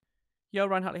Yo,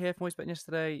 Ryan Hatley here from Always Bet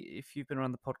Yesterday. If you've been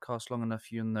around the podcast long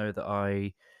enough, you'll know that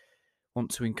I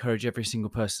want to encourage every single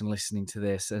person listening to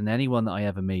this and anyone that I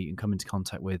ever meet and come into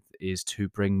contact with is to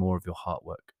bring more of your heart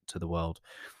work to the world.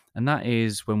 And that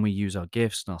is when we use our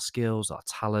gifts and our skills, our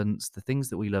talents, the things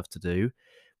that we love to do,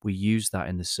 we use that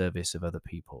in the service of other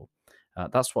people.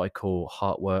 That's what I call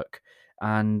heart work.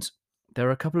 And there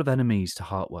are a couple of enemies to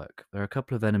heart work. There are a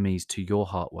couple of enemies to your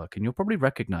heart work, and you'll probably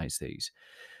recognize these.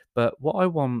 But what I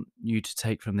want you to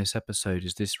take from this episode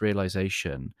is this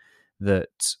realization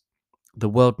that the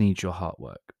world needs your hard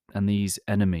work, and these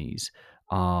enemies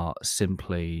are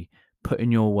simply put in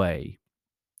your way.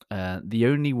 The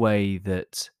only way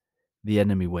that the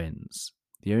enemy wins,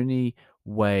 the only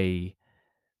way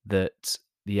that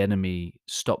the enemy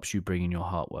stops you bringing your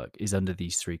hard work is under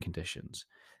these three conditions.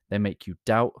 They make you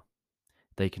doubt,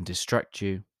 they can distract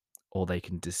you, or they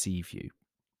can deceive you.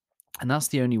 And that's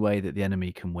the only way that the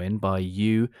enemy can win, by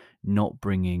you not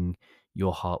bringing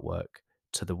your heart work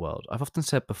to the world. I've often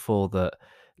said before that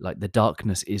like the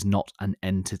darkness is not an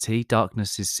entity.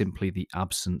 Darkness is simply the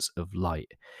absence of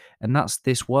light. And that's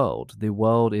this world. The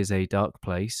world is a dark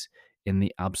place in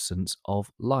the absence of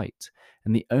light.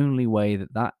 And the only way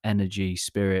that that energy,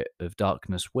 spirit of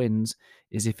darkness wins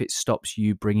is if it stops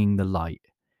you bringing the light,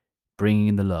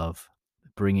 bringing the love,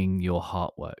 bringing your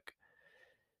heart work.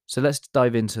 So let's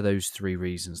dive into those three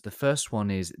reasons. The first one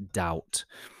is doubt.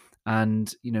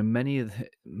 And many of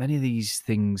these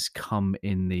things come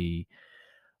in the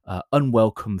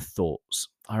unwelcome thoughts.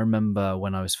 I remember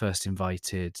when I was first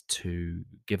invited to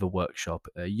give a workshop,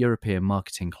 a European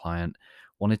marketing client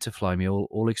wanted to fly me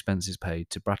all expenses paid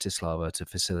to Bratislava to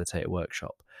facilitate a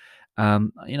workshop. I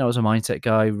was a mindset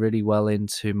guy, really well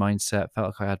into mindset,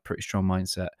 felt like I had pretty strong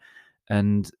mindset.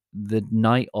 And the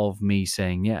night of me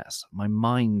saying yes, my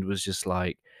mind was just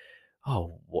like,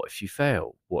 oh, what if you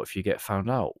fail? What if you get found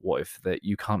out? What if that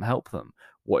you can't help them?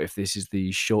 What if this is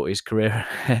the shortest career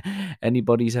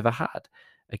anybody's ever had?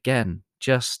 Again,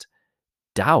 just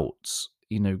doubts.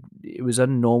 It was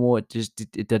unnormal. It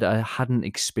just that I hadn't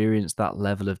experienced that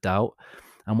level of doubt.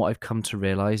 And what I've come to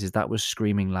realize is that was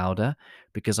screaming louder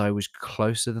because I was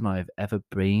closer than I've ever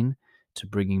been to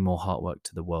bringing more heart work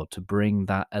to the world, to bring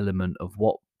that element of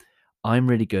what I'm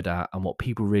really good at and what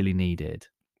people really needed.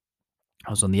 I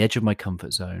was on the edge of my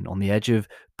comfort zone, on the edge of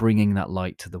bringing that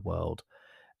light to the world,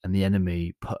 and the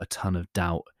enemy put a ton of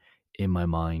doubt in my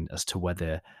mind as to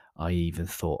whether I even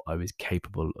thought I was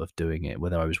capable of doing it,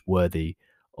 whether I was worthy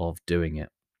of doing it.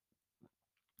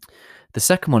 The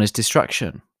second one is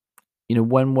distraction.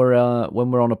 When we're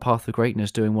on a path of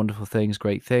greatness, doing wonderful things,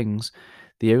 great things,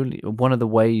 the only one of the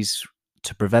ways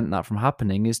to prevent that from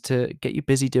happening is to get you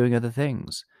busy doing other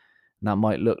things. And that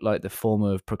might look like the form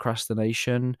of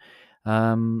procrastination,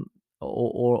 um,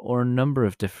 or a number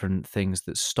of different things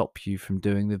that stop you from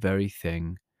doing the very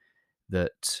thing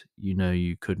that you know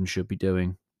you could and should be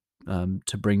doing,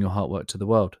 to bring your heart work to the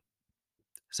world.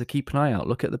 So keep an eye out.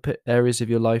 Look at the areas of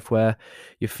your life where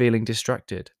you're feeling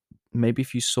distracted. Maybe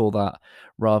if you saw that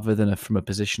rather than from a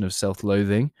position of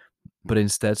self-loathing, but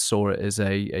instead saw it as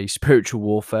a spiritual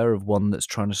warfare of one that's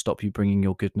trying to stop you bringing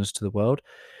your goodness to the world,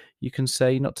 you can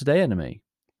say, "Not today, enemy."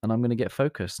 And I'm going to get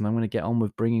focused and I'm going to get on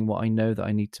with bringing what I know that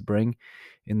I need to bring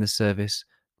in the service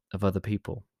of other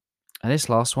people. And this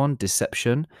last one,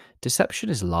 deception. Deception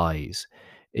is lies.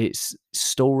 It's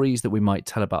stories that we might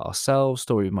tell about ourselves,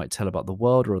 stories we might tell about the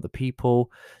world or other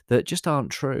people that just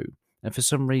aren't true. And for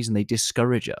some reason, they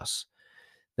discourage us.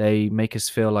 They make us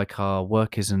feel like our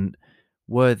work isn't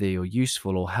worthy or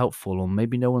useful or helpful, or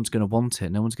maybe no one's going to want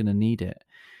it, no one's going to need it.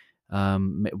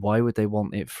 Why would they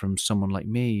want it from someone like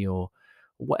me, or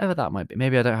whatever that might be?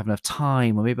 Maybe I don't have enough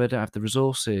time, or maybe I don't have the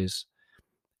resources.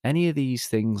 Any of these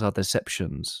things are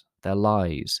deceptions, they're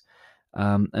lies.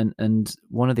 And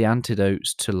one of the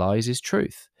antidotes to lies is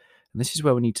truth. And this is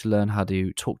where we need to learn how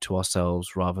to talk to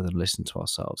ourselves rather than listen to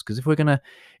ourselves. Because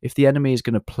if the enemy is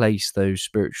gonna place those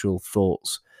spiritual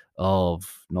thoughts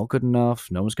of not good enough,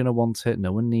 no one's gonna want it,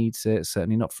 no one needs it,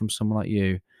 certainly not from someone like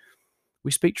you,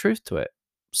 we speak truth to it.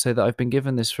 Say that I've been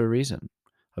given this for a reason.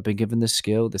 I've been given this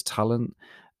skill, this talent.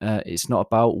 It's not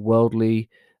about worldly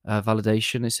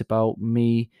validation. It's about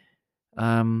me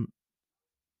um,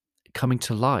 coming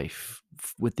to life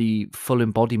with the full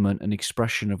embodiment and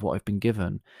expression of what I've been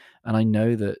given. And I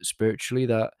know that spiritually,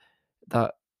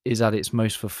 that is at its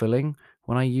most fulfilling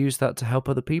when I use that to help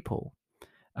other people.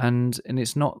 And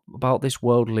it's not about this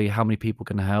worldly how many people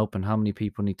can help and how many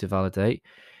people need to validate.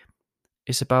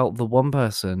 It's about the one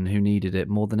person who needed it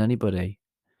more than anybody.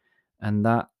 And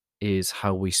that is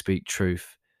how we speak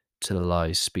truth to the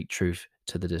lies, speak truth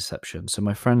to the deception. So,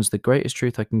 my friends, the greatest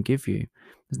truth I can give you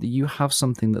is that you have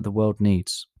something that the world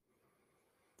needs.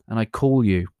 And I call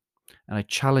you and I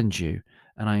challenge you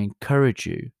and I encourage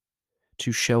you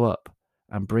to show up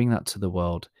and bring that to the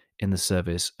world in the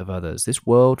service of others. This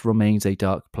world remains a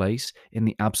dark place in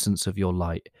the absence of your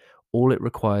light. All it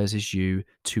requires is you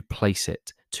to place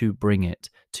it, to bring it,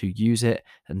 to use it,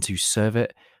 and to serve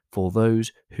it for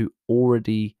those who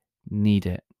already need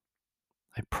it.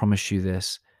 I promise you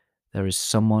this, there is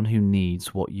someone who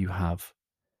needs what you have.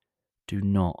 Do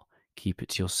not keep it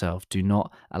to yourself. Do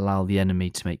not allow the enemy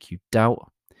to make you doubt.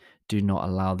 Do not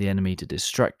allow the enemy to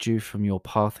distract you from your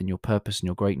path and your purpose and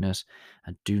your greatness.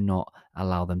 And do not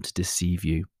allow them to deceive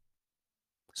you.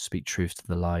 Speak truth to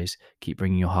the lies. Keep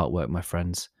bringing your heart work, my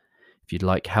friends. If you'd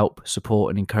like help, support,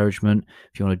 and encouragement,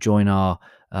 if you want to join our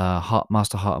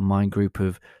Master Heart and Mind group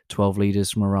of 12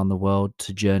 leaders from around the world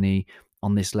to journey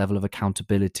on this level of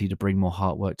accountability to bring more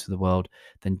heart work to the world,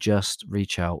 then just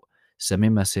reach out. Send me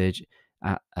a message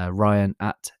at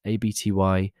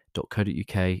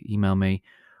ryan@abty.co.uk, email me,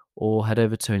 or head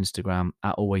over to Instagram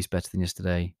at Always Better Than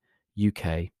Yesterday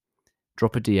UK.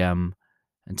 Drop a DM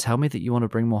and tell me that you want to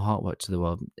bring more heart work to the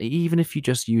world. Even if you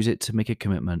just use it to make a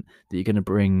commitment that you're going to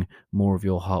bring more of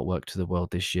your heart work to the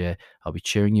world this year, I'll be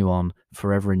cheering you on,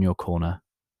 forever in your corner.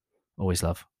 Always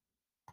love.